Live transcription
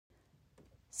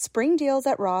Spring deals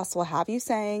at Ross will have you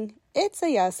saying, it's a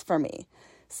yes for me.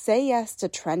 Say yes to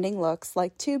trending looks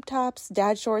like tube tops,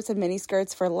 dad shorts, and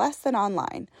miniskirts for less than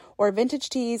online, or vintage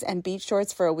tees and beach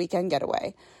shorts for a weekend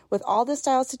getaway. With all the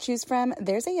styles to choose from,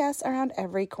 there's a yes around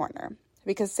every corner.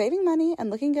 Because saving money and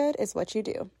looking good is what you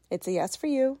do. It's a yes for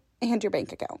you and your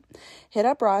bank account. Hit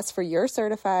up Ross for your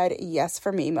certified yes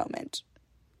for me moment.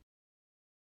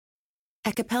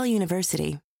 At Capella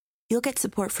University, you'll get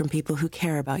support from people who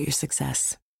care about your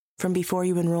success. From before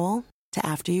you enroll to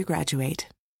after you graduate,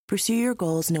 pursue your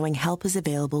goals knowing help is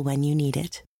available when you need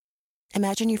it.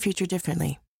 Imagine your future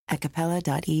differently at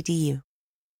capella.edu.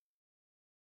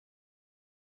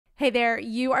 Hey there,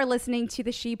 you are listening to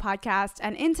the She Podcast,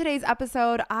 and in today's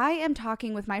episode, I am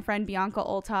talking with my friend Bianca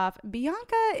Olthoff.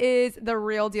 Bianca is the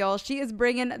real deal. She is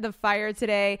bringing the fire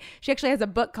today. She actually has a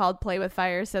book called Play with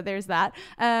Fire, so there's that.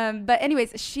 But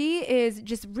anyways, she is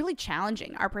just really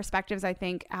challenging our perspectives, I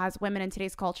think, as women in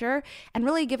today's culture, and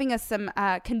really giving us some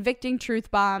convicting truth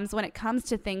bombs when it comes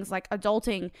to things like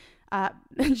adulting,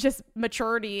 just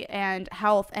maturity and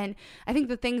health. And I think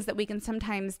the things that we can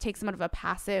sometimes take somewhat of a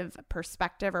passive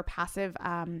perspective or passive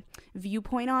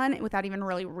viewpoint on without even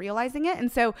really realizing it.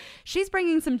 And so she's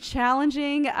bringing some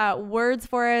challenging words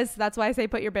for us. That's why I say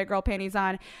put your big girl panties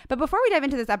on. But before we dive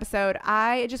into this episode,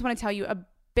 I just want to tell you a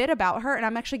bit about her, and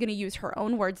I'm actually going to use her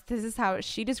own words. This is how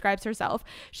she describes herself.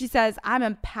 She says, I'm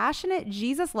a passionate,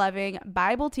 Jesus-loving,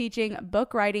 Bible-teaching,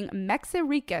 book-writing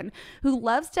Mexican who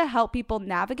loves to help people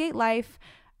navigate life,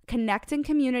 connect in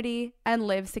community, and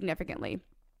live significantly,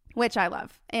 which I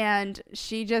love. And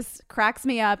she just cracks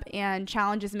me up and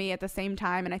challenges me at the same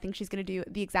time, and I think she's going to do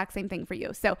the exact same thing for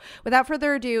you. So without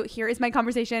further ado, here is my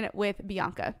conversation with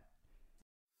Bianca.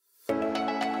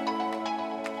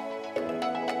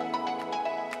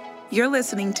 You're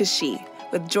listening to She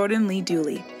with Jordan Lee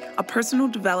Dooley, a personal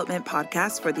development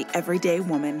podcast for the everyday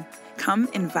woman. Come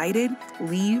invited,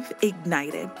 leave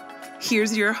ignited.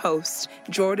 Here's your host,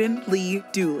 Jordan Lee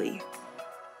Dooley.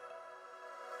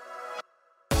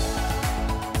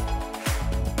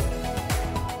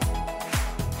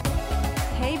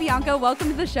 Hey, Bianca, welcome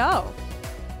to the show.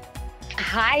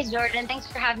 Hi, Jordan. Thanks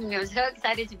for having me. I'm so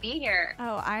excited to be here.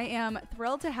 Oh, I am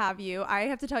thrilled to have you. I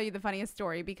have to tell you the funniest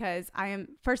story because I am,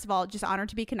 first of all, just honored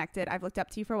to be connected. I've looked up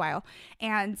to you for a while.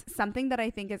 And something that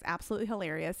I think is absolutely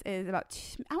hilarious is I want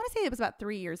to say it was about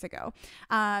 3 years ago.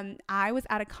 I was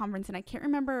at a conference and I can't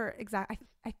remember exactly.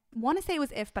 I want to say it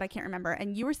was IF, but I can't remember.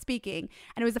 And you were speaking,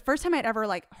 and it was the first time I'd ever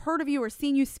heard of you or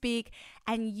seen you speak,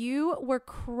 and you were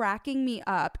cracking me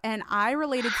up. And I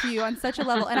related to you on such a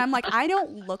level. And I'm like, I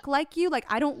don't look like you.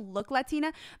 I don't look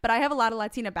Latina, but I have a lot of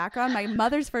Latina background. My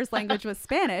mother's first language was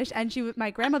Spanish, and my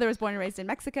grandmother was born and raised in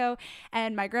Mexico.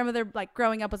 And my grandmother,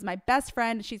 growing up, was my best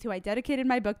friend. She's who I dedicated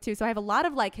my book to. So I have a lot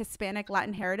of Hispanic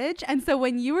Latin heritage. And so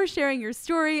when you were sharing your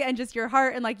story and just your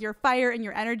heart and your fire and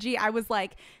your energy, I was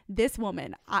like, this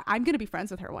woman, I'm going to be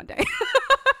friends with her one day.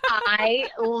 I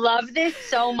love this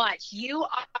so much. You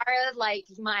are like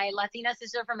my Latina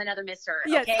sister from another mister.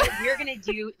 Yes. Okay, we're going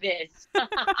to do this.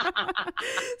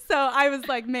 So I was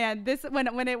like, man, this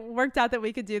when it worked out that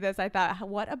we could do this, I thought,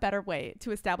 what a better way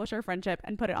to establish our friendship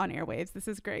and put it on airwaves. This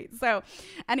is gret. So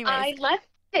anyways. I love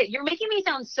it. You're making me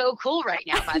sound so cool right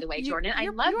now, by the way, Jordan. I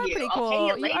love you. Pretty cool. I'll pay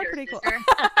you later, are pretty sister.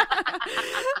 Cool.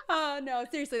 Oh, no,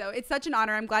 seriously, though. It's such an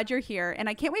honor. I'm glad you're here. And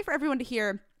I can't wait for everyone to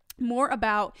hear more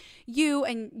about you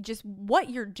and just what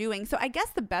you're doing. So I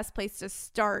guess the best place to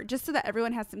start, just so that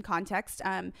everyone has some context,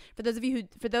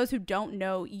 for those who don't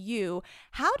know you,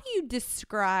 how do you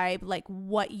describe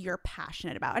what you're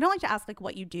passionate about? I don't like to ask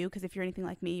what you do, because if you're anything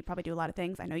like me, you probably do a lot of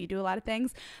things. I know you do a lot of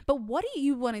things, but what do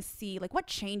you want to see? What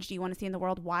change do you want to see in the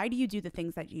world? Why do you do the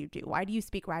things that you do? Why do you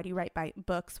speak? Why do you write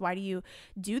books? Why do you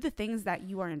do the things that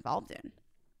you are involved in?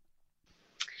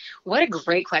 What a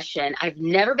great question. I've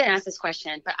never been asked this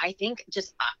question, but I think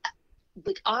just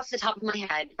off the top of my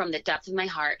head, from the depths of my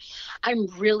heart, I'm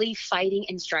really fighting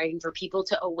and striving for people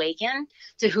to awaken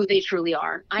to who they truly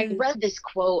are. I read this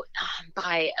quote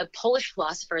by a Polish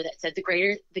philosopher that said,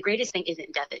 the greatest thing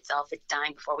isn't death itself, it's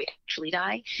dying before we actually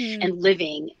die and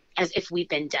living as if we've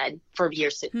been dead for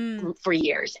years.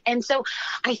 And so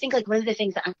I think one of the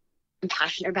things that I'm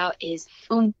passionate about is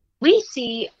when we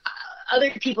see other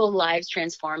people's lives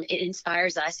transform, it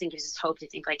inspires us and gives us hope to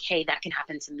think hey, that can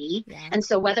happen to me. Yeah. And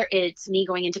so whether it's me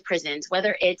going into prisons,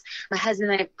 whether it's my husband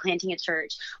and I planting a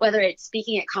church, whether it's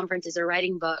speaking at conferences or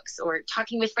writing books or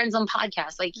talking with friends on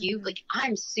podcasts you,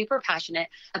 I'm super passionate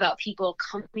about people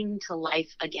coming to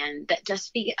life again. That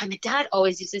just my dad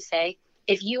always used to say,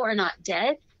 if you are not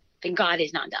dead, then God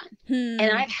is not done.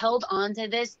 And I've held on to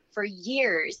this for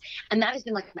years. And that has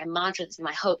been like my mantra. It's been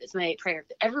my hope. It's my prayer.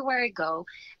 Everywhere I go,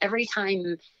 every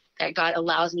time that God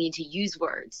allows me to use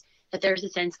words, that there's a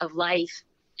sense of life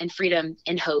and freedom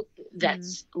and hope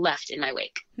that's left in my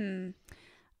wake.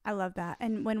 I love that.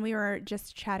 And when we were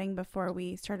just chatting before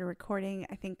we started recording,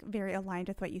 I think very aligned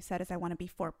with what you said is I want to be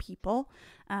for people.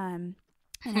 And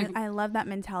I love that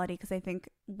mentality, because I think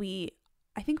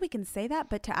we can say that,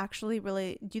 but to actually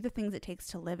really do the things it takes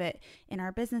to live it in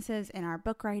our businesses, in our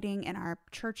book writing, in our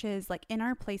churches, like in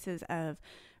our places of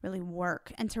really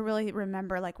work, and to really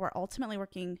remember like we're ultimately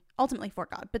working for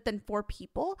God, but then for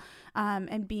people,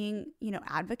 and being,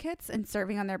 advocates and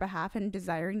serving on their behalf and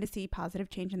desiring to see positive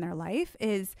change in their life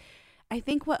is, I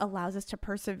think, what allows us to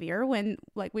persevere when,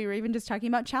 like we were even just talking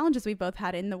about challenges we both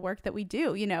had in the work that we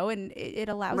do, and it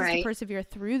allows us to persevere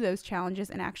through those challenges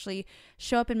and actually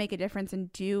show up and make a difference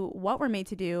and do what we're made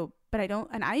to do. But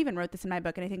I even wrote this in my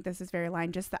book, and I think this is very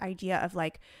aligned, just the idea of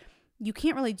like, you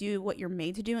can't really do what you're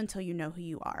made to do until you know who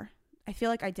you are. I feel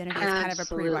like identity is kind of a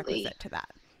prerequisite to that.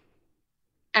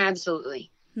 Absolutely.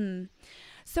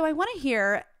 So I want to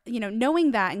hear,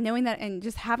 knowing that and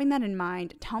just having that in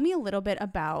mind, tell me a little bit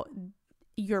about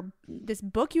this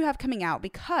book you have coming out,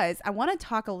 because I want to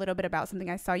talk a little bit about something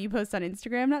I saw you post on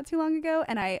Instagram not too long ago,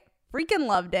 and I freaking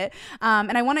loved it.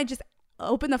 And I want to just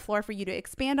open the floor for you to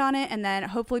expand on it, and then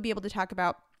hopefully be able to talk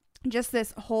about just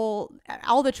all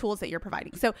the tools that you're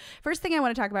providing. So first thing I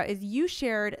want to talk about is you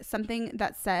shared something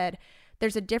that said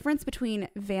there's a difference between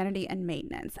vanity and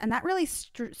maintenance. And that really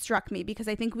struck me, because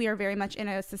I think we are very much in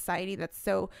a society that's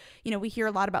so, we hear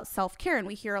a lot about self-care, and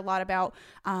we hear a lot about,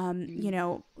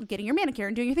 getting your manicure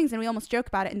and doing your things, and we almost joke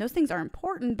about it. And those things are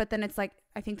important, but then it's like,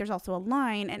 I think there's also a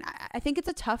line. And I think it's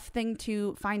a tough thing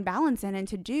to find balance in and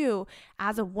to do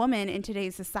as a woman in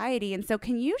today's society. And so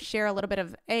can you share a little bit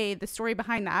of the story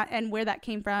behind that and where that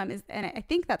came from? And I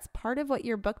think that's part of what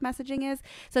your book messaging is.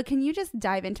 So can you just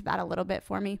dive into that a little bit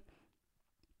for me?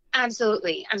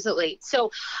 Absolutely.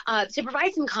 So to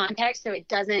provide some context so it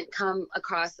doesn't come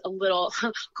across a little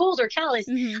cold or callous,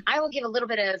 I will give a little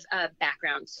bit of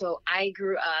background. So I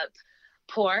grew up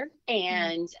poor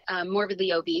and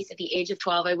morbidly obese. At the age of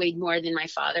 12, I weighed more than my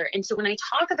father. And so when I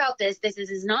talk about this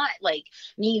is not like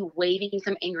me waving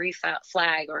some angry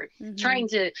flag or trying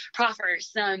to proffer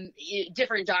some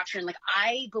different doctrine. Like,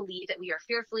 I believe that we are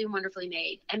fearfully and wonderfully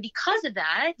made. And because of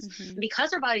that,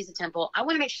 because our body's a temple, I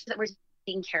want to make sure that we're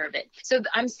taking care of it. So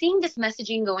I'm seeing this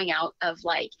messaging going out of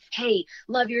like, hey,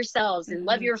 love yourselves and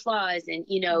love your flaws, and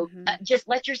just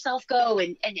let yourself go.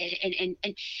 And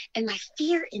my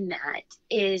fear in that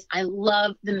is, I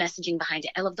love the messaging behind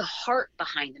it. I love the heart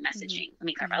behind the messaging. Let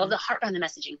me clarify. I love the heart behind the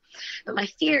messaging. But my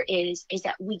fear is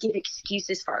that we give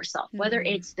excuses for ourselves, whether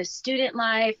it's the student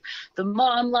life, the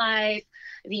mom life,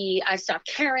 the I stopped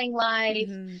caring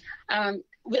life.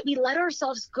 We let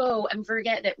ourselves go and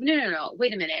forget that, no,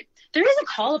 wait a minute. There is a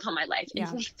call upon my life. And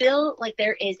if we feel like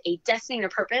there is a destiny and a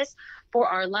purpose for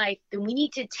our life, then we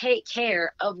need to take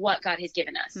care of what God has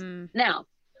given us. Now,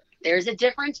 there's a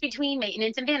difference between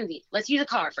maintenance and vanity. Let's use a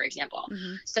car, for example.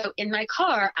 So in my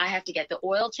car, I have to get the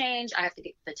oil changed. I have to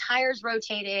get the tires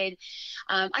rotated.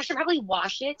 I should probably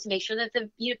wash it to make sure that the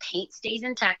paint stays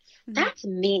intact. That's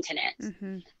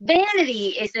maintenance. Vanity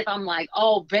is if I'm like,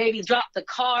 oh, baby, drop the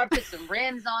car, put some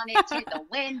rims on it, tint the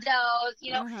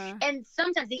windows, And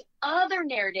sometimes the other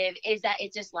narrative is that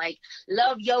it's just like,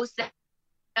 love yourself,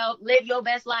 live your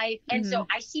best life. And so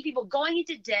I see people going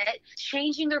into debt,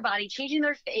 changing their body, changing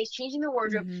their face, changing their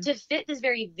wardrobe to fit this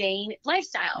very vain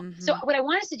lifestyle. So what I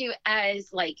want us to do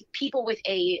as like people with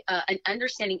an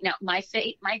understanding, now my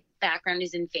background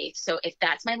is in faith. So if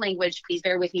that's my language, please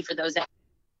bear with me. For those that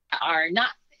are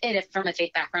not from a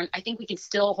faith background, I think we can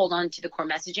still hold on to the core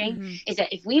messaging is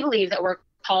that if we believe that we're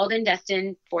called and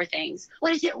destined for things,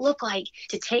 what does it look like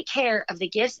to take care of the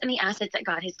gifts and the assets that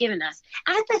God has given us,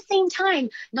 at the same time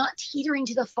not teetering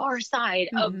to the far side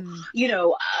of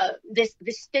this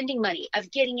spending money,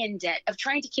 of getting in debt, of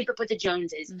trying to keep up with the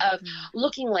Joneses, of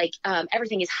looking like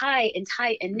everything is high and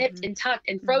tight and nipped and tucked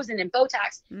and frozen and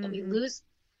Botox, but we lose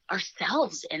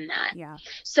ourselves in that.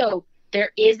 So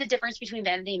there is a difference between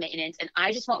vanity and maintenance. And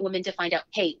I just want women to find out,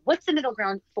 hey, what's the middle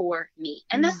ground for me?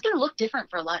 And that's going to look different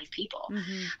for a lot of people.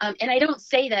 And I don't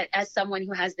say that as someone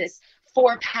who has this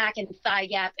 4-pack and thigh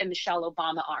gap and Michelle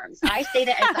Obama arms. I say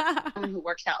that as someone who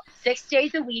works out 6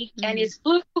 days a week and is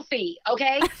floofy.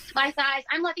 Okay, my thighs.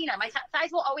 I'm Latina. My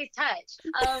thighs will always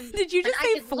touch. Did you just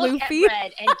say floofy? Look at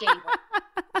bread and gain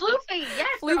weight. Floofy,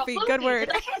 yes, floofy, girl, floofy. good word.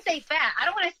 I can't say fat. I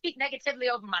don't want to speak negatively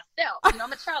over myself. You know,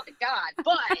 I'm a child of God,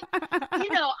 but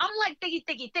you know, I'm like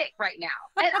thick right now,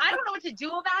 and I don't know what to do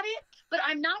about it. But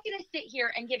I'm not going to sit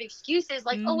here and give excuses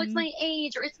like, oh, it's my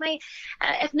age or it's my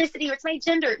ethnicity or it's my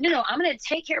gender. No, I'm going to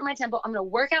take care of my temple. I'm going to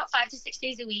work out 5 to 6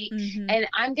 days a week, and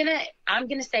I'm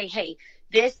gonna say, hey,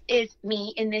 this is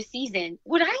me in this season.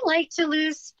 Would I like to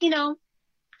lose,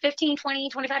 15, 20,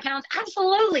 25 pounds?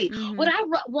 Absolutely. Would I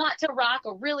want to rock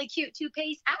a really cute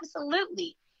two-piece?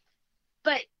 Absolutely.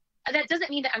 But that doesn't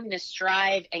mean that I'm going to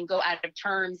strive and go out of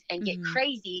terms and get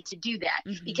crazy to do that,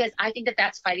 because I think that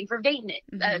that's fighting for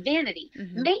vanity.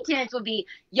 Maintenance would be,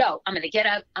 I'm going to get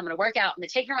up, I'm going to work out, I'm going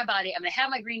to take care of my body, I'm going to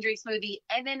have my green drink smoothie,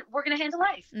 and then we're going to handle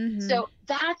life. So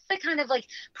that's the kind of like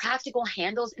practical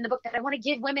handles in the book that I want to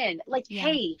give women. Like,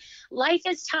 hey, life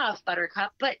is tough,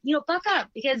 Buttercup, but buck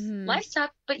up, because life's tough,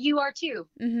 but you are too.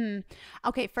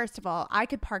 Okay, first of all, I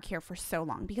could park here for so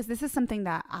long, because this is something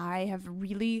that I have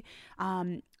really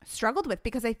struggled with,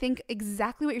 because I think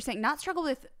exactly what you're saying, not struggle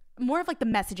with, more of like the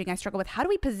messaging I struggle with. How do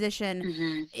we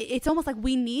position? It's almost like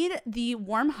we need the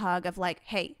warm hug of like,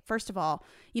 hey, first of all,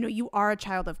 you are a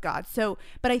child of God. So,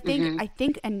 but I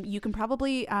think, and you can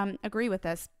probably agree with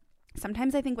this,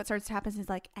 sometimes I think what starts to happen is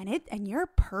like, and you're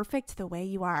perfect the way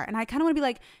you are. And I kind of want to be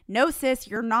like, no, sis,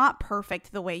 you're not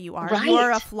perfect the way you are. Right.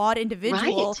 You're a flawed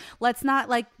individual. Right. Let's not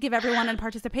like give everyone a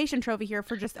participation trophy here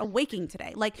for just awaking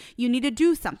today. Like, you need to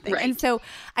do something. Right. And so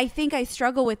I think I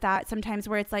struggle with that sometimes,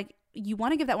 where it's like, you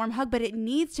want to give that warm hug, but it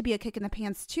needs to be a kick in the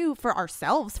pants too, for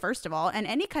ourselves, first of all, and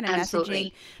any kind of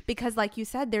messaging, because like you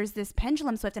said, there's this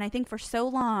pendulum shift. And I think for so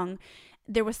long,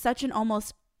 there was such an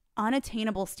almost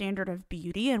unattainable standard of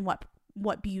beauty, and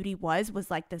what beauty was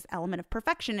like this element of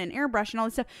perfection and airbrush and all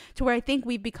this stuff, to where I think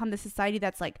we've become the society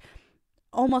that's like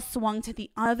almost swung to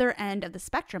the other end of the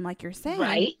spectrum, like you're saying.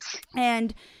 Right.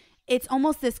 And it's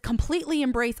almost this completely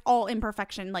embrace all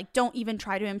imperfection, like don't even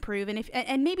try to improve.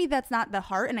 And maybe that's not the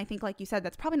heart. And I think, like you said,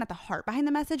 that's probably not the heart behind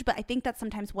the message, but I think that's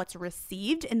sometimes what's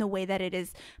received in the way that it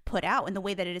is put out, in the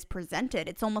way that it is presented.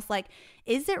 It's almost like,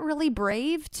 is it really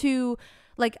brave to,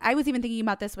 like, I was even thinking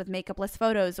about this with makeupless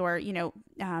photos, or,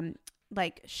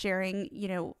 like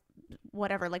sharing,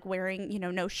 whatever, like wearing,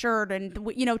 no shirt, and,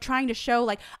 trying to show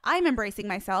like I'm embracing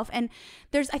myself. And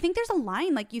I think there's a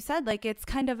line, like you said, like it's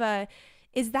kind of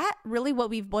is that really what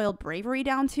we've boiled bravery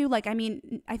down to? Like, I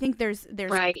mean, I think there's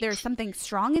something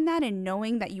strong in that, and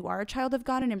knowing that you are a child of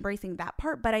God and embracing that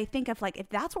part. But I think if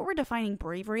that's what we're defining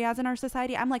bravery as in our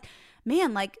society, I'm like,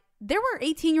 man, like there were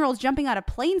 18-year-olds jumping out of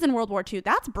planes in World War II.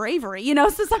 That's bravery, So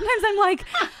sometimes I'm like,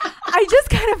 I just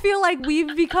kind of feel like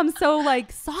we've become so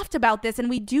like soft about this, and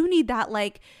we do need that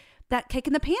that kick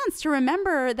in the pants to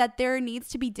remember that there needs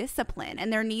to be discipline,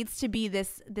 and there needs to be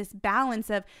this balance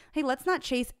of, hey, let's not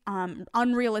chase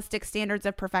unrealistic standards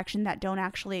of perfection that don't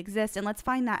actually exist, and let's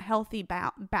find that healthy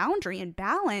boundary and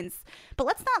balance. But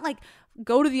let's not like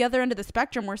go to the other end of the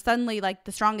spectrum where suddenly like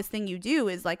the strongest thing you do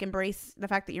is like embrace the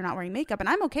fact that you're not wearing makeup. And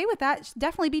I'm okay with that.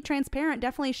 Definitely be transparent.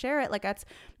 Definitely share it. Like, that's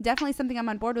definitely something I'm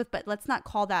on board with, but let's not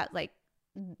call that like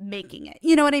making it.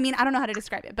 You know what I mean? I don't know how to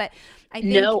describe it, but I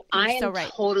think I am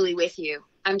totally with you.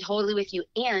 I'm totally with you.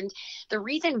 And the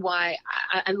reason why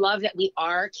I love that we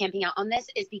are camping out on this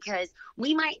is because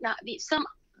we might not be, some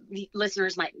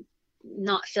listeners might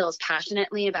not feel as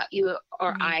passionately about you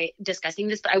or I discussing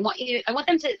this, but I want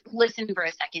them to listen for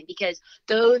a second, because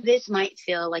though this might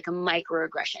feel like a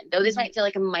microaggression, though this might feel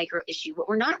like a micro issue, what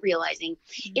we're not realizing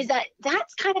is that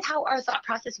that's kind of how our thought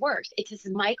process works. It's this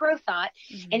micro thought.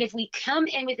 And if we come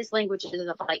in with this language of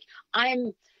like,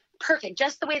 I'm perfect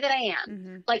just the way that I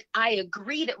am, like, I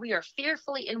agree that we are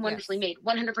fearfully and wonderfully made,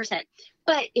 100%.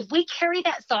 But if we carry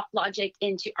that thought logic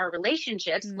into our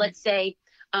relationships, let's say,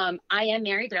 I am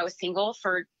married, but I was single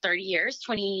for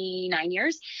 29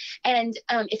 years. And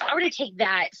if I were to take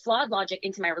that flawed logic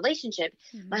into my relationship,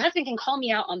 my husband can call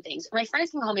me out on things, or my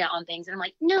friends can call me out on things. And I'm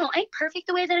like, no, I'm perfect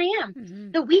the way that I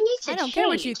am. So we need to change. I don't care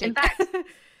what you think. In fact,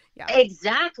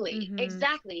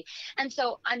 exactly. And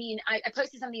so, I mean, I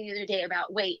posted something the other day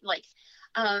about weight, like,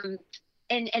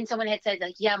 and someone had said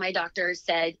like, yeah, my doctor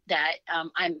said that I'm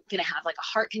going to have like a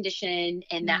heart condition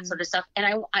and that sort of stuff. And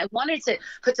I wanted to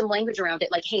put some language around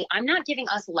it. Like, hey, I'm not giving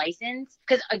us license.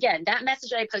 Because again, that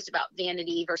message that I posted about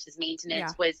vanity versus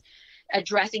maintenance was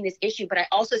addressing this issue, but I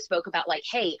also spoke about like,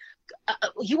 hey,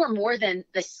 you are more than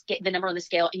the number on the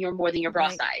scale, and you're more than your bra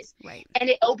size. Right. And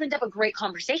it opened up a great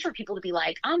conversation for people to be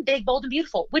like, I'm big, bold, and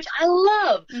beautiful, which I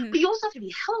love, but you also have to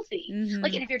be healthy.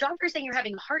 Like, and if your doctor is saying you're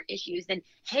having heart issues, then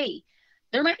hey,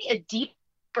 there might be a deeper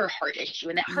heart issue,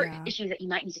 and that heart issue that you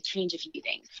might need to change a few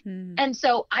things. And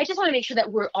so I just want to make sure that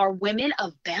are women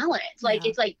of balance. Like,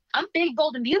 it's like, I'm big,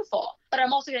 bold, and beautiful, but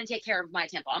I'm also going to take care of my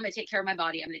temple. I'm going to take care of my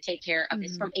body. I'm going to take care of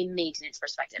this from a maintenance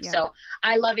perspective. So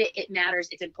I love it. It matters.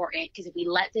 It's important, because if we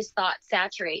let this thought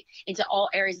saturate into all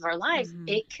areas of our lives,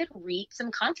 it could reap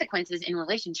some consequences in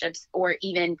relationships, or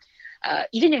even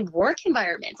in work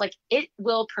environments. Like, it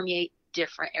will permeate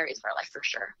different areas of our life for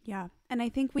sure. Yeah. And I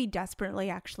think we desperately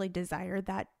actually desire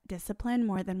that discipline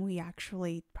more than we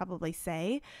actually probably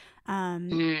say.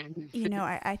 You know,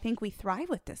 I think we thrive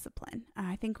with discipline.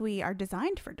 I think we are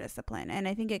designed for discipline. And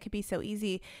I think it could be so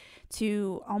easy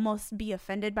to almost be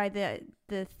offended by the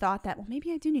thought that, well,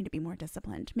 maybe I do need to be more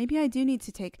disciplined. Maybe I do need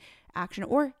to take action,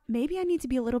 or maybe I need to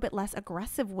be a little bit less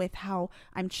aggressive with how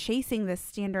I'm chasing this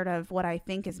standard of what I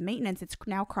think is maintenance. It's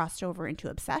now crossed over into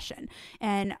obsession.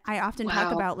 And I often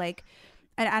talk about like,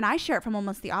 and I share it from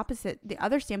almost the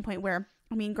other standpoint, where,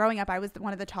 I mean, growing up, I was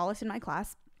one of the tallest in my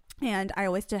class, and I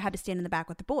always had to stand in the back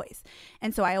with the boys.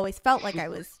 And so I always felt like I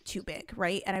was too big,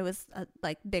 right? And I was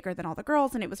like bigger than all the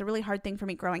girls, and it was a really hard thing for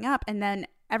me growing up. And then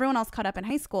everyone else caught up in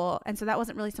high school, and so that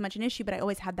wasn't really so much an issue, but I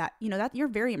always had that, you know, that you're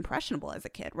very impressionable as a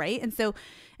kid, right? And so,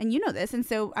 and you know this, and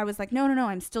so I was like, no,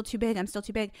 I'm still too big.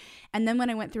 And then when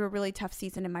I went through a really tough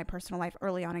season in my personal life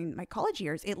early on in my college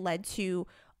years, it led to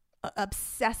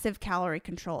obsessive calorie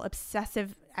control,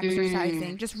 obsessive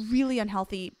exercising, just really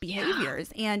unhealthy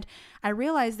behaviors. And I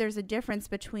realized there's a difference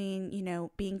between, you know,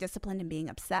 being disciplined and being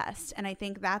obsessed. And I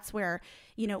think that's where,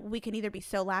 you know, we can either be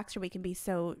so lax, or we can be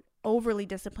so overly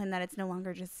disciplined that it's no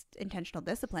longer just intentional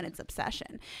discipline, it's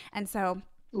obsession. And so,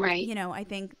 you know, I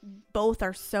think both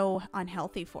are so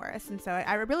unhealthy for us. And so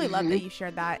I really love that you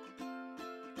shared that.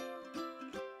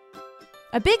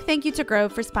 A big thank you to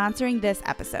Grove for sponsoring this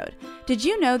episode. Did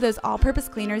you know those all-purpose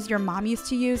cleaners your mom used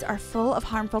to use are full of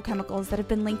harmful chemicals that have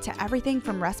been linked to everything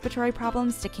from respiratory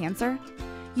problems to cancer?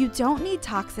 You don't need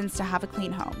toxins to have a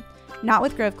clean home. Not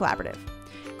with Grove Collaborative.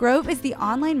 Grove is the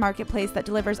online marketplace that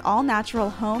delivers all natural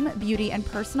home, beauty, and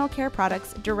personal care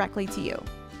products directly to you.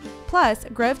 Plus,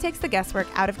 Grove takes the guesswork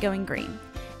out of going green.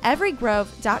 Every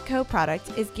Grove.co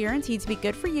product is guaranteed to be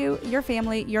good for you, your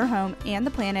family, your home, and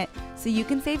the planet, so you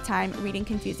can save time reading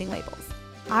confusing labels.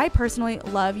 I personally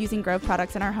love using Grove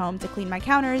products in our home to clean my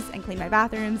counters and clean my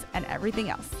bathrooms and everything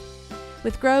else.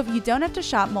 With Grove, you don't have to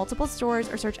shop multiple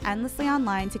stores or search endlessly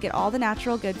online to get all the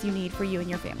natural goods you need for you and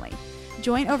your family.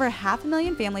 Join over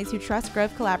 500,000 families who trust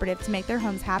Grove Collaborative to make their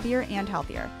homes happier and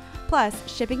healthier. Plus,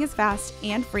 shipping is fast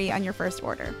and free on your first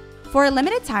order. For a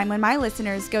limited time, when my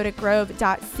listeners go to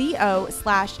grove.co/she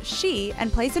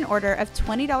and place an order of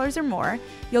 $20 or more,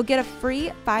 you'll get a free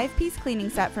 5-piece cleaning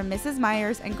set from Mrs.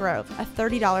 Meyer's and Grove, a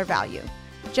 $30 value.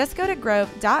 Just go to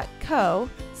grove.co/she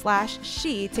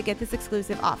to get this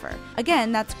exclusive offer.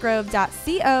 Again, that's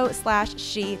grove.co/she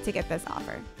to get this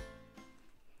offer.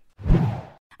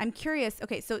 I'm curious.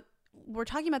 Okay, so we're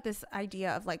talking about this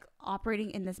idea of like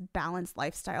operating in this balanced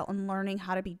lifestyle and learning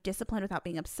how to be disciplined without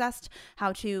being obsessed,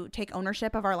 how to take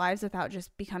ownership of our lives without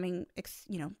just becoming,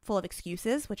 full of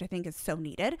excuses, which I think is so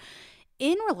needed.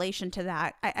 In relation to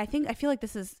that, I feel like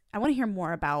I want to hear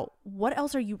more about what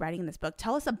else are you writing in this book?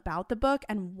 Tell us about the book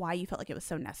and why you felt like it was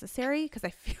so necessary, because I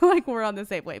feel like we're on the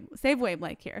same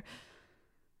wavelength here.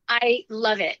 I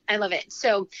love it.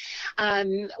 So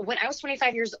when I was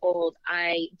 25 years old,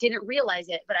 I didn't realize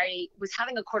it, but I was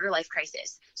having a quarter life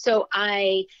crisis. So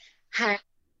I had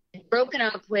broken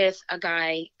up with a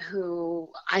guy who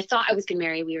I thought I was going to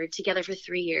marry. We were together for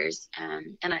 3 years.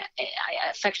 And I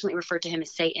affectionately referred to him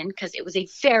as Satan, because it was a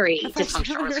very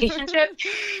dysfunctional relationship.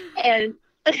 And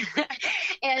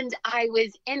I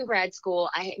was in grad school.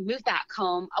 I moved back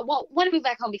home. Well, when I moved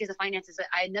back home because of finances, but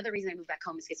another reason I moved back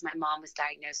home is because my mom was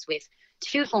diagnosed with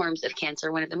 2 forms of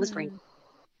cancer. One of them was brain.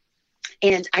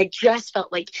 And I just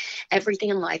felt like everything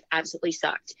in life absolutely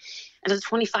sucked. As a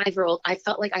 25-year-old, I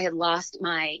felt like I had lost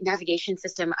my navigation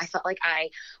system. I felt like I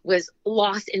was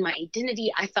lost in my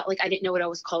identity. I felt like I didn't know what I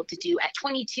was called to do. At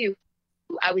 22,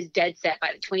 I was dead set.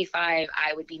 By the 25,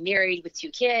 I would be married with 2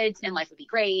 kids and life would be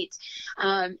great.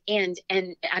 And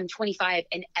I'm 25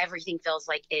 and everything feels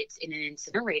like it's in an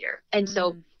incinerator. And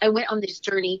so I went on this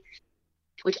journey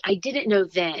which I didn't know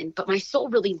then, but my soul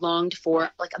really longed for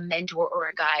like a mentor or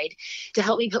a guide to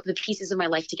help me put the pieces of my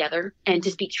life together and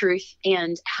to speak truth.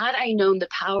 And had I known the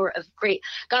power of great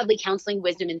godly counseling,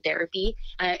 wisdom, and therapy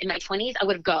in my 20s, I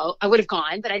would have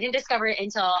gone, but I didn't discover it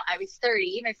until I was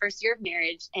 30, my first year of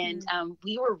marriage. And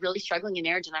we were really struggling in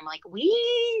marriage. And I'm like,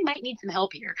 we might need some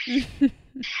help here.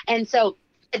 And so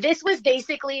this was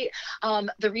basically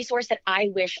the resource that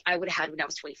I wish I would have had when I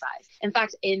was 25. In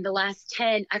fact, in the last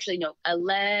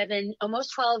 11,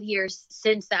 almost 12 years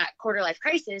since that quarter life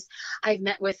crisis, I've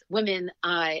met with women.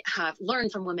 I have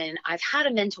learned from women. I've had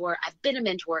a mentor. I've been a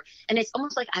mentor. And it's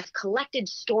almost like I've collected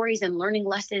stories and learning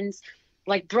lessons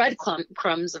like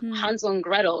breadcrumbs of Hansel and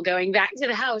Gretel going back to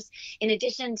the house, in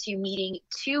addition to meeting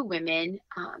two women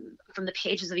from the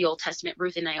pages of the Old Testament,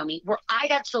 Ruth and Naomi, where I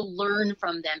got to learn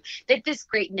from them. They had this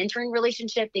great mentoring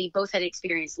relationship. They both had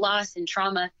experienced loss and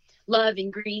trauma, love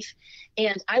and grief.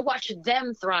 And I watched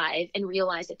them thrive and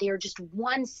realize that they are just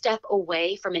one step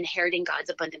away from inheriting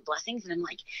God's abundant blessings. And I'm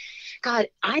like, God,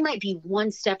 I might be one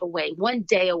step away, one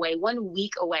day away, 1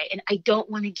 week away. And I don't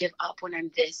want to give up when I'm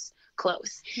this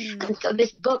close. And so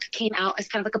this book came out as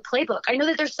kind of like a playbook. I know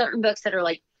that there's certain books that are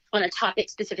like on a topic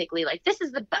specifically, like this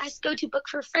is the best go-to book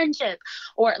for friendship,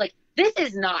 or like this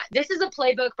is a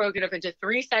playbook broken up into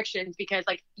 3 sections, because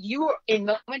like you are in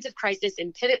moments of crisis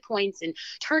and pivot points and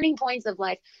turning points of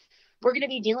life, we're going to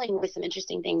be dealing with some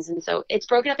interesting things. And so it's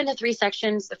broken up into 3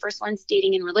 sections. The first one's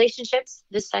dating and relationships.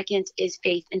 The second is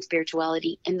faith and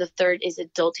spirituality. And the third is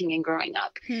adulting and growing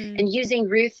up. And using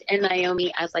Ruth and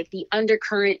Naomi as like the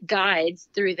undercurrent guides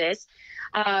through this.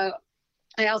 I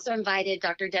also invited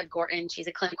Dr. Deb Gorton. She's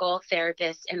a clinical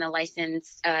therapist and a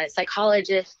licensed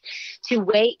psychologist to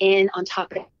weigh in on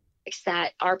topics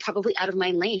that are probably out of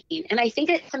my lane. And I think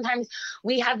that sometimes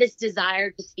we have this desire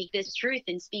to speak this truth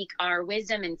and speak our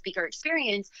wisdom and speak our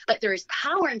experience, but there is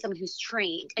power in someone who's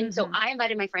trained. And so I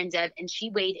invited my friend Deb, and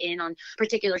she weighed in on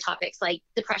particular topics like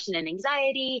depression and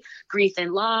anxiety, grief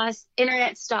and loss,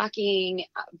 internet stalking,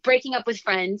 breaking up with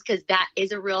friends, because that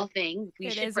is a real thing. We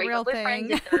should break up with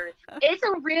friends. It's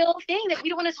a real thing that we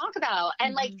don't want to talk about.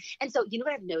 And and so, you know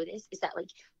what I've noticed is that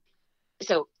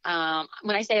so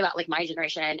when I say about like my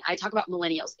generation, I talk about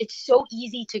millennials. It's so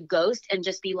easy to ghost and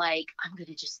just be like, I'm going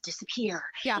to just disappear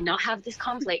and not have this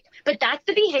conflict. But that's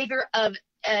the behavior of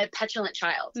a petulant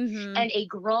child. And a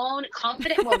grown,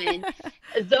 confident woman,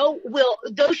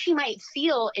 though she might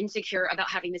feel insecure about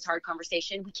having this hard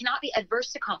conversation, we cannot be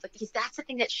adverse to conflict, because that's the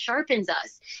thing that sharpens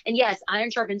us. And yes, iron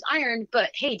sharpens iron,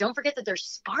 but hey, don't forget that there's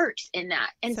sparks in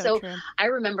that. And so true. I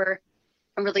remember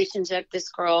a relationship, this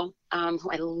girl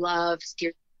who I loved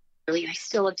dearly, and I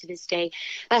still love to this day,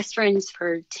 best friends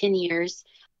for 10 years.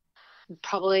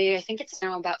 Probably, I think it's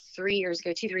now about 3 years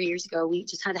ago, 2-3 years ago, we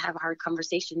just had to have a hard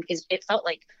conversation, because it felt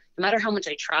like no matter how much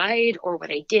I tried or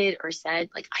what I did or said,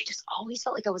 like I just always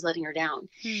felt like I was letting her down.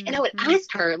 And I would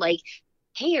ask her like,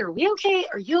 hey, are we okay?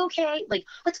 Are you okay? Like,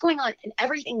 what's going on? And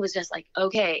everything was just like,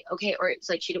 okay. Or it's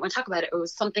like she didn't want to talk about it, or it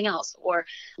was something else, or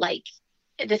like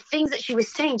the things that she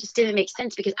was saying just didn't make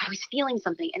sense, because I was feeling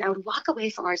something. And I would walk away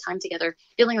from our time together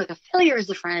feeling like a failure as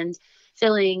a friend,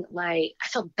 feeling like I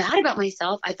felt bad about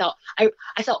myself. I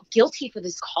felt guilty for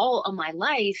this call on my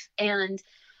life. And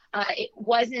it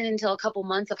wasn't until a couple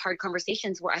months of hard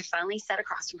conversations where I finally sat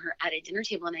across from her at a dinner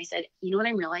table and I said, you know what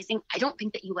I'm realizing? I don't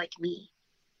think that you like me.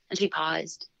 And she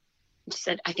paused and she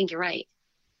said, I think you're right.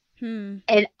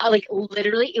 And like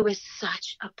literally, it was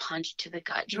such a punch to the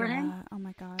gut, Jordan. Yeah. Oh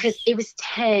my gosh. Because it was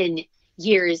 10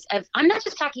 years of, I'm not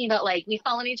just talking about like we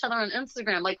followed each other on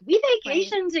Instagram, like we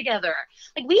vacationed together,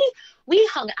 like we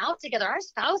hung out together, our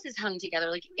spouses hung together,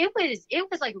 like it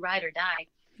was like ride or die.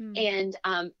 And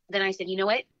then I said, you know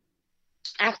what?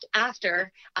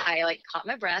 After I like caught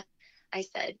my breath, I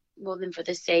said, well then, for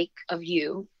the sake of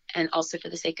you and also for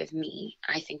the sake of me,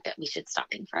 I think that we should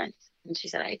stop being friends. And she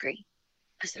said, I agree.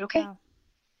 I said, okay. Wow.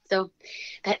 So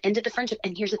that ended the friendship.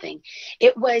 And here's the thing.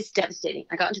 It was devastating.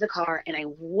 I got into the car and I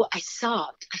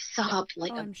sobbed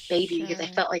like a baby, because I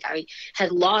felt like I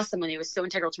had lost someone who was so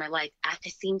integral to my life. At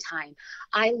the same time,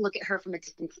 I look at her from a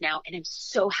distance now, and I'm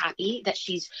so happy that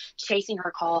she's chasing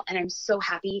her call. And I'm so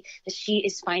happy that she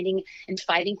is finding and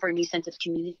fighting for a new sense of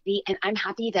community. And I'm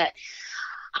happy that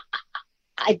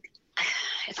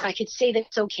if I could say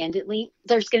that so candidly,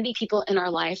 there's going to be people in our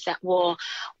life that will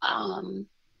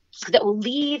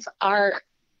leave our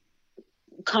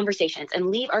conversations and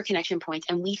leave our connection points,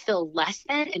 and we feel less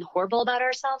than and horrible about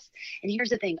ourselves. And here's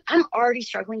the thing. I'm already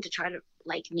struggling to try to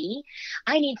like me.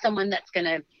 I need someone that's going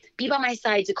to be by my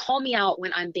side to call me out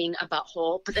when I'm being a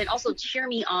butthole, but then also cheer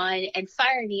me on and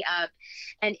fire me up.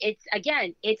 And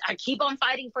I keep on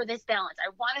fighting for this balance. I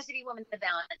want us to be women of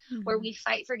balance, where we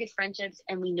fight for good friendships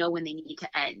and we know when they need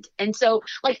to end. And so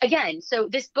so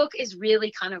this book is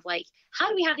really kind of like, how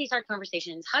do we have these hard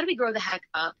conversations? How do we grow the heck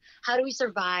up? How do we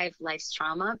survive life's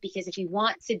trauma? Because if we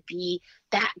want to be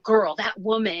that girl, that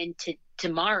woman to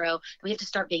tomorrow, we have to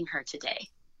start being her today.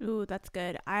 Ooh, that's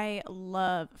good.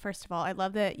 First of all,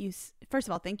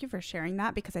 thank you for sharing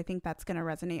that, because I think that's going to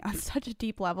resonate on such a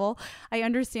deep level. I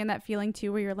understand that feeling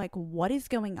too, where you're like, what is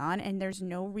going on? And there's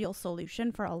no real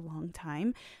solution for a long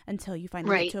time until you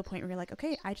finally get to a point where you're like,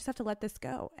 okay, I just have to let this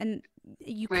go. And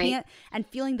you can't, and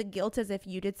feeling the guilt as if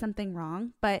you did something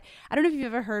wrong. But I don't know if you've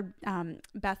ever heard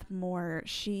Beth Moore.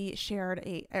 She shared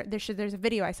there's a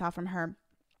video I saw from her.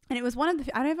 And it was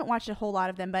I haven't watched a whole lot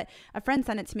of them, but a friend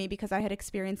sent it to me because I had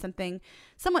experienced something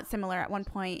somewhat similar at one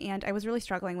point, and I was really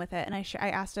struggling with it. And I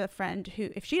asked a friend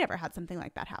if she'd ever had something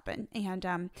like that happen.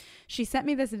 And she sent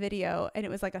me this video, and it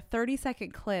was like a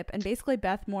 30-second clip. And basically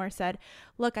Beth Moore said,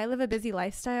 look, I live a busy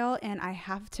lifestyle, and I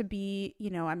have to be,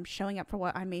 I'm showing up for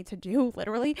what I'm made to do,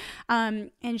 literally.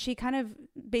 And she kind of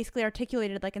basically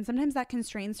articulated, like, and sometimes that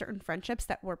constrains certain friendships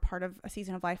that were part of a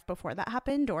season of life before that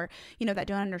happened, or, that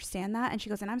don't understand that. And she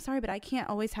goes, and I'm sorry, but I can't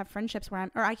always have friendships where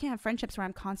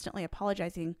I'm constantly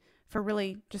apologizing for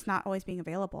really just not always being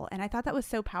available. And I thought that was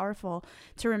so powerful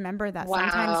to remember that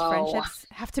sometimes friendships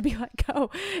have to be let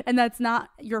go, and that's not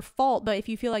your fault. But if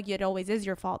you feel like it always is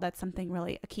your fault, that's something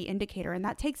really a key indicator, and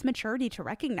that takes maturity to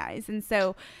recognize. And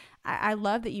so I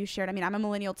love that you shared. I mean, I'm a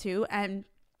millennial too, and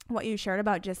what you shared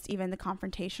about just even the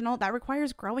confrontational, that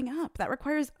requires growing up. That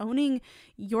requires owning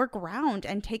your ground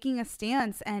and taking a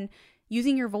stance and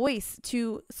using your voice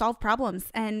to solve problems.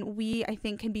 And we, I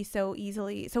think, can be so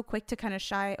quick to kind of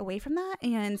shy away from that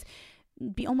and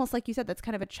be almost, like you said, that's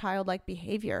kind of a childlike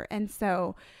behavior. And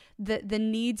so the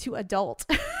need to adult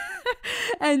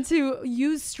and to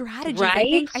use strategies.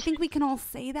 Right? I think we can all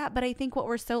say that, but I think what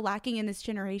we're so lacking in this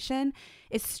generation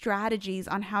is strategies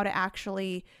on how to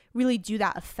actually really do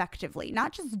that effectively.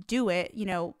 Not just do it,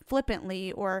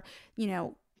 flippantly or,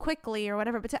 quickly or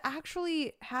whatever, but to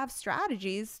actually have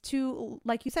strategies to,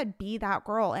 like you said, be that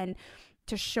girl and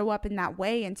to show up in that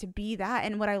way and to be that.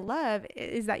 And what I love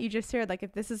is that you just shared, like,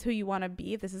 if this is who you want to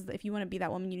be, if you want to be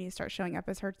that woman, you need to start showing up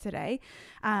as her today.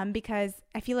 Because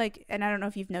I feel like, and I don't know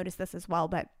if you've noticed this as well,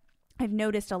 but I've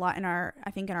noticed a lot in our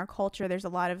culture, there's a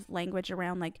lot of language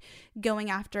around like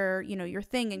going after, your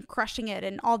thing and crushing it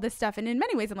and all this stuff. And in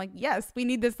many ways, I'm like, yes, we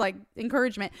need this like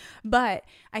encouragement. But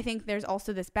I think there's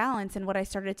also this balance. And what I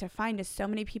started to find is so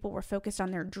many people were focused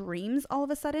on their dreams all of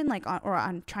a sudden, like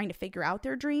on trying to figure out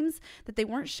their dreams, that they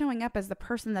weren't showing up as the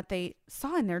person that they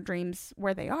saw in their dreams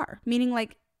where they are. Meaning,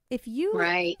 like, if you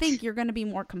think you're going to be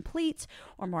more complete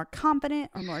or more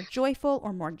confident or more joyful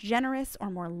or more generous or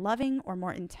more loving or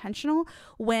more intentional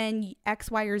when X,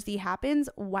 Y, or Z happens,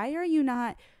 why are you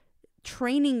not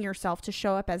training yourself to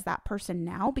show up as that person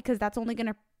now? Because that's only going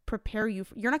to prepare you.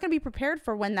 You're not going to be prepared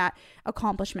for when that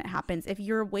accomplishment happens if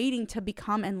you're waiting to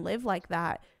become and live like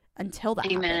that until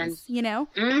that happens,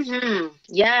 Mm-hmm.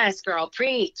 Yes, girl,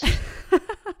 preach.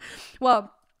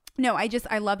 Well, no, I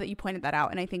love that you pointed that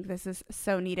out. And I think this is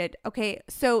so needed. Okay.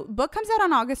 So book comes out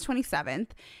on August 27th,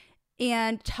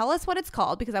 and tell us what it's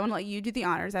called, because I want to let you do the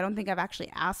honors. I don't think I've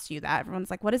actually asked you that.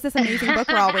 Everyone's like, what is this amazing book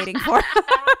we're all waiting for?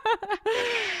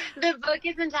 The book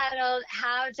is entitled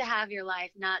How to Have Your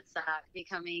Life Not Suck,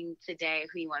 Becoming Today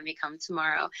Who You Want to Become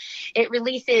Tomorrow. It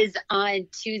releases on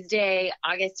Tuesday,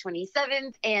 August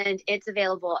 27th, and it's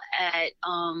available at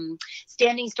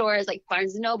standing stores like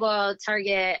Barnes & Noble,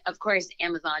 Target, of course,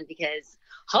 Amazon, because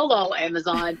hello,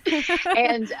 Amazon.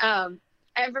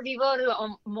 And for people who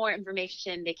want more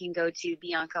information, they can go to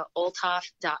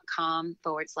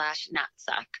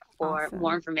biancaolthoff.com/notsuck for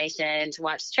more information, to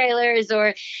watch trailers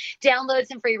or download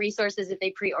some free resources if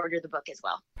they pre-order the book as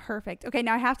well. Perfect. Okay,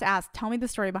 now I have to ask, tell me the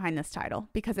story behind this title,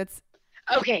 because it's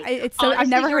okay. It's so honestly, I've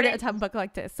never heard a book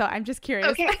like this, so I'm just curious.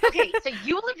 Okay. So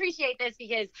you will appreciate this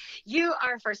because you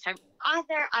are a first-time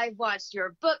author. I've watched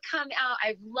your book come out.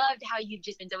 I've loved how you've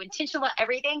just been so intentional about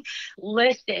everything.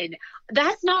 Listen,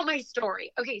 that's not my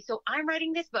story. Okay, so I'm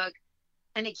writing this book,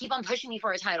 and they keep on pushing me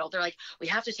for a title. They're like, we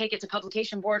have to take it to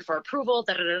publication board for approval,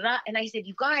 da, da, da, da. And I said,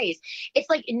 you guys, it's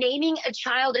like naming a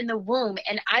child in the womb.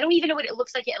 And I don't even know what it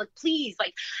looks like yet. Like, please,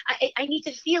 like, I need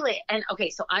to feel it. And okay,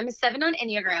 so I'm a 7 on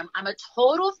Enneagram. I'm a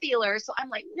total feeler. So I'm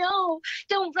like, no,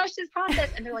 don't rush this process.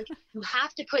 And they're like, you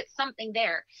have to put something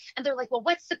there. And they're like, well,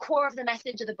 what's the core of the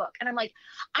message of the book? And I'm like,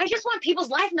 I just want people's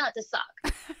life not to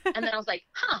suck. And then I was like,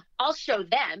 I'll show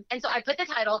them. And so I put the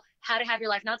title, How to Have Your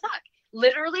Life Not Suck.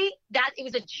 literally it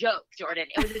was a joke, Jordan.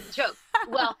 It was a joke.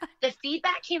 Well, the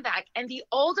feedback came back, and the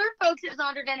older folks at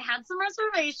Zondervan had some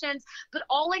reservations, but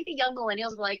all like the young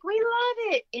millennials were like, we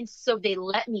love it. And so they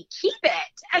let me keep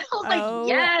it. And I was like,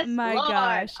 yes, my Lord.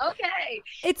 gosh. Okay.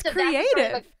 It's So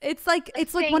creative. It's like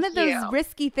one of those you.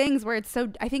 risky things where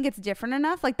I think it's different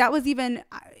enough. Like that was even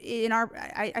in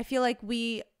I feel like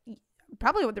we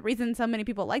probably the reason so many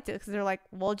people liked it because they're like,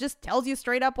 well, it just tells you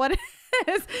straight up what it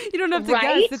is. You don't have to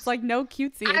guess. It's like no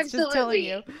cutesy. It's just telling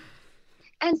you.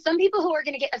 And some people who are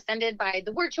going to get offended by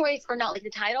the word choice or not like the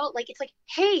title, like it's like,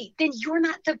 hey, then you're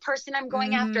not the person I'm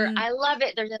going after. I love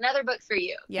it. There's another book for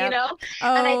you. You know?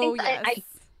 Oh, and I think yes.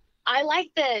 I like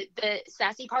the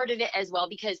sassy part of it as well,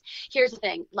 because here's the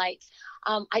thing, like,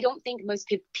 I don't think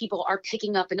most people are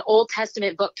picking up an Old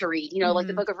Testament book to read, like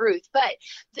the Book of Ruth. But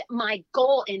my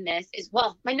goal in this is,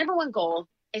 my number one goal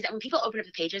is that when people open up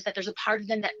the pages, that there's a part of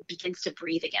them that begins to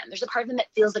breathe again. There's a part of them that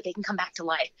feels like they can come back to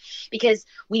life, because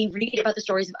we read about the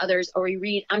stories of others, or we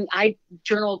read, I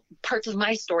journal parts of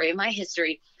my story, of my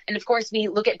history. And of course, we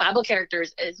look at Bible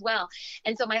characters as well.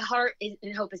 And so my heart and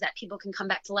hope is that people can come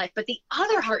back to life. But the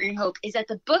other heart and hope is that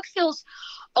the book feels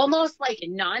almost like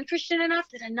non-Christian enough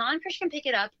that a non-Christian pick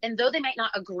it up. And though they might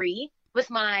not agree with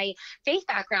my faith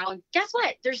background, guess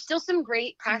what? There's still some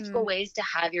great practical ways to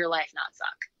have your life not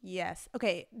suck. Yes.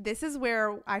 Okay. This is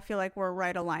where I feel like we're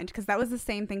right aligned, because that was the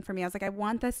same thing for me. I was like, I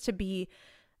want this to be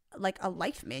like a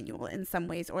life manual in some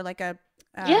ways, or like a,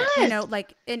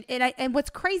 like, and what's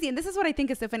crazy, and this is what I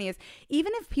think is so funny, is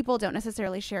even if people don't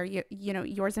necessarily share,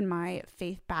 yours and my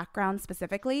faith background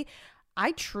specifically,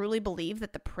 I truly believe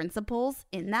that the principles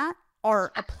in that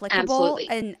are applicable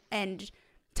and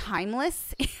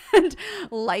timeless and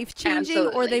life-changing,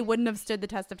 or they wouldn't have stood the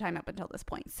test of time up until this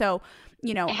point. So,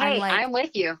 I'm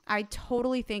with you. I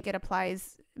totally think it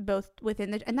applies both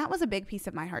within and that was a big piece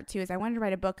of my heart too, is I wanted to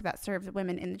write a book that served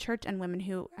women in the church and women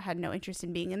who had no interest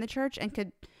in being in the church and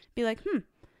could be like,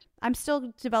 I'm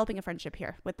still developing a friendship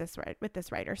here with this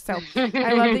writer. So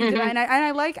I love that you did that. And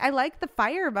I like the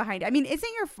fire behind it. I mean,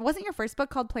 wasn't your first book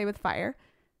called Play with Fire?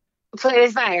 Play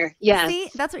with fire. Yes. See,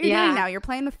 that's what you're doing now. You're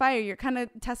playing with fire. You're kind of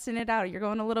testing it out. You're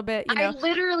going a little bit, I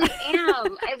literally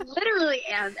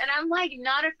am. And I'm like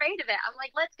not afraid of it. I'm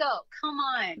like, let's go. Come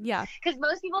on. Yeah. Because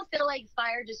most people feel like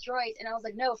fire destroys. And I was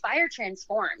like, no, fire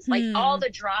transforms. Like all the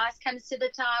dross comes to the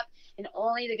top and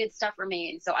only the good stuff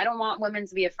remains. So I don't want women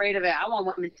to be afraid of it. I want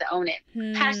women to own it.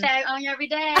 Hashtag own your every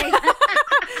day.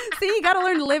 See, you got to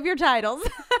learn to live your titles.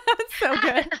 So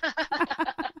good.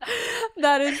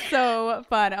 That is so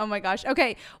fun. Oh my gosh.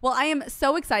 Okay. Well, I am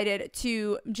so excited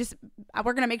to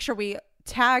we're going to make sure we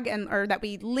tag or that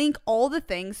we link all the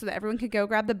things so that everyone could go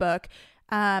grab the book.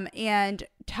 And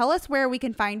tell us where we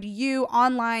can find you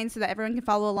online so that everyone can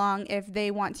follow along if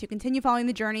they want to continue following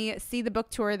the journey, see the book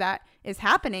tour that is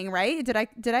happening, right? Did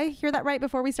I hear that right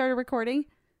before we started recording?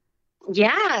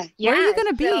 Yeah. Where are you going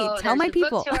to be? Tell my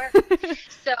people.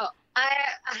 So I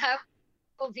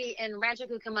will be in Rancho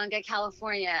Cucamonga,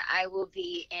 California. I will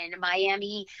be in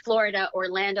Miami, Florida,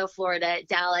 Orlando, Florida,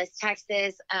 Dallas,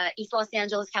 Texas, East Los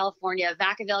Angeles, California,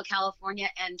 Vacaville, California,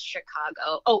 and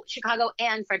Chicago. Oh, Chicago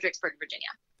and Fredericksburg, Virginia,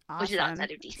 which is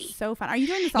outside of DC. So fun. Are you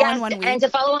doing this all in 1 week? And to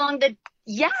follow along to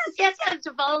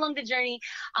follow along the journey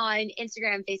on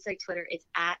Instagram, Facebook, Twitter, it's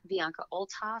at Bianca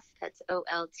Olthoff. That's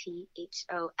OLTHOFF,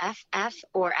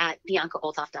 or at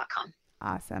BiancaOlthoff.com.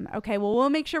 Awesome. Okay. Well,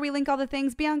 we'll make sure we link all the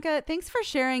things. Bianca, thanks for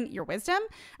sharing your wisdom,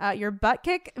 your butt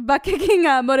kicking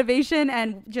motivation,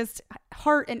 and just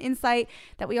heart and insight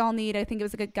that we all need. I think it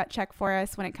was a good gut check for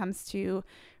us when it comes to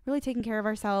really taking care of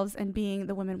ourselves and being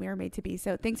the women we are made to be.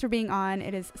 So thanks for being on.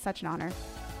 It is such an honor.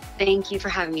 Thank you for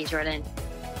having me, Jordan.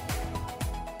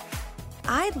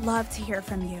 I'd love to hear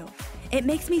from you. It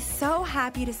makes me so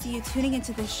happy to see you tuning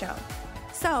into this show.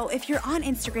 So if you're on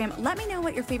Instagram, let me know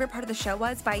what your favorite part of the show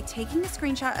was by taking a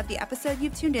screenshot of the episode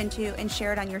you've tuned into and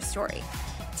share it on your story.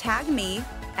 Tag me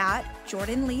at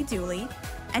Jordan Lee Dooley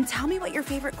and tell me what your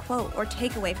favorite quote or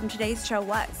takeaway from today's show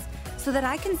was, so that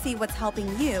I can see what's helping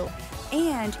you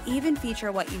and even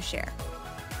feature what you share.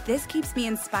 This keeps me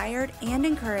inspired and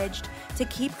encouraged to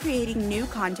keep creating new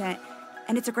content,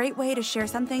 and it's a great way to share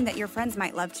something that your friends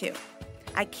might love too.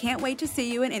 I can't wait to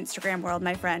see you in Instagram world,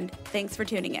 my friend. Thanks for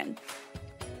tuning in.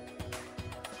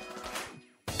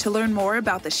 To learn more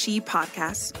about the She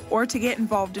Podcast or to get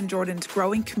involved in Jordan's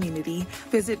growing community,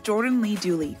 visit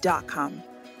jordanleedooley.com.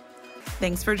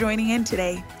 Thanks for joining in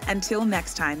today. Until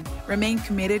next time, remain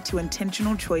committed to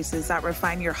intentional choices that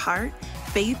refine your heart,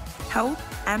 faith, health,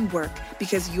 and work,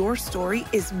 because your story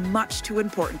is much too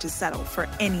important to settle for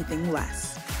anything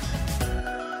less.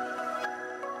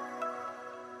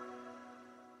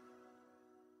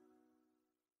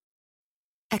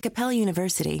 At Capella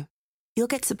University, you'll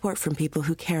get support from people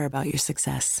who care about your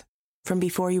success. From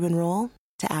before you enroll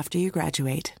to after you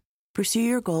graduate, pursue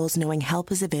your goals knowing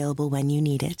help is available when you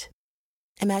need it.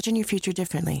 Imagine your future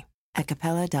differently at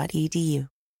capella.edu.